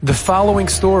The following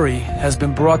story has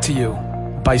been brought to you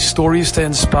by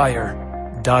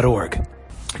StoriesToInspire.org.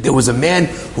 There was a man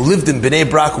who lived in Bnei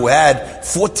Brak who had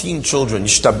 14 children.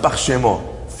 Yishtabach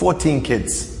Shemo. 14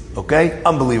 kids. Okay?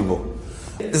 Unbelievable.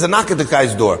 There's a knock at the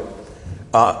guy's door.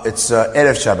 It's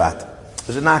Erev Shabbat.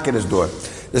 There's a knock at his door.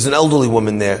 There's an elderly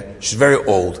woman there. She's very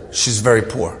old. She's very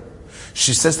poor.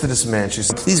 She says to this man, she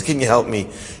says, please can you help me?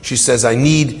 She says, I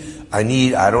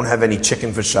don't have any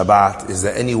chicken for Shabbat. Is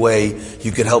there any way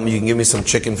you could help me? You can give me some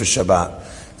chicken for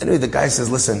Shabbat. Anyway, the guy says,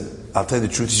 listen, I'll tell you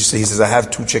the truth. He says, I have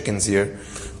 2 chickens here,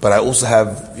 but I also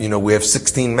have, we have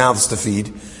 16 mouths to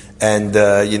feed. And,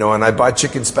 and I buy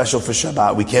chicken special for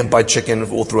Shabbat. We can't buy chicken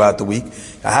all throughout the week.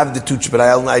 I have the 2, but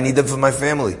I need them for my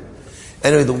family.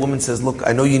 Anyway, the woman says, look,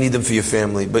 I know you need them for your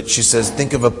family, but she says,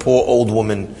 think of a poor old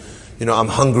woman. I'm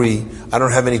hungry. I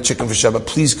don't have any chicken for Shabbat.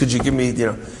 Please, could you give me,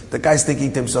 The guy's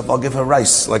thinking to himself, I'll give her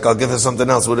rice. I'll give her something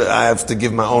else. I have to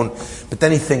give my own. But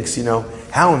then he thinks,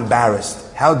 how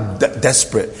embarrassed, how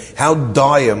desperate, how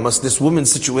dire must this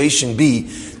woman's situation be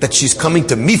that she's coming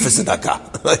to me for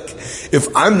tzedakah? If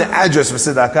I'm the address for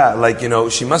tzedakah,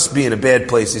 she must be in a bad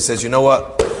place. He says, you know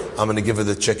what? I'm going to give her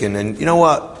the chicken. And you know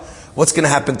what? What's going to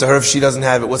happen to her if she doesn't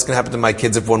have it? What's going to happen to my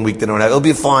kids if 1 week they don't have it? It'll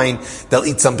be fine. They'll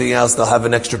eat something else. They'll have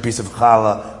an extra piece of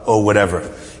challah or whatever.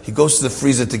 He goes to the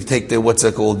freezer to take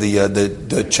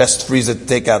the chest freezer to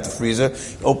take out the freezer.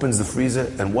 He opens the freezer,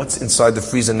 and what's inside the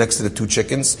freezer next to the 2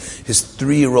 chickens? His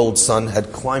 3-year-old son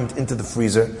had climbed into the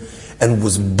freezer and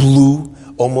was blue,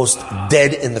 almost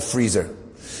dead in the freezer.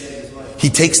 He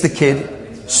takes the kid,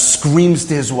 screams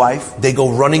to his wife. They go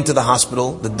running to the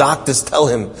hospital. The doctors tell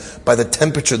him by the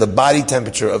temperature, the body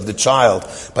temperature of the child,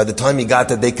 by the time he got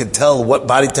there, they could tell what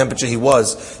body temperature he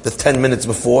was the 10 minutes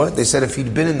before. They said if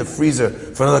he'd been in the freezer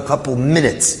for another couple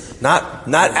minutes, not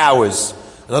hours,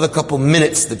 another couple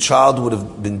minutes, the child would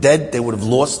have been dead. They would have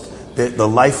lost the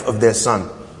life of their son.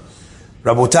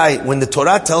 Rabotai, when the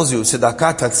Torah tells you,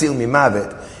 tzedakah tatzil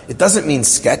mimavet, it doesn't mean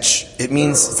sketch.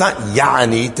 It's not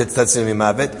ya'ani tatzil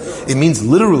mimavet. It means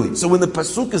literally. So when the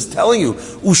pasuk is telling you,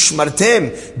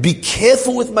 ushmartem, be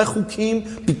careful with my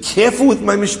chukim, be careful with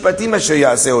my mishpatim asher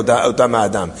ya'aseh otam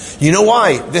ha'adam. You know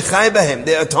why? V'chai bahem.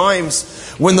 There are times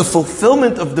when the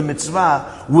fulfillment of the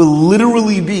mitzvah will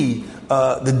literally be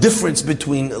the difference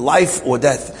between life or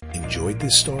death. Enjoyed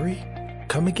this story?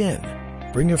 Come again.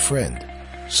 Bring a friend.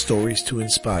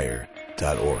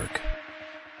 StoriesToInspire.org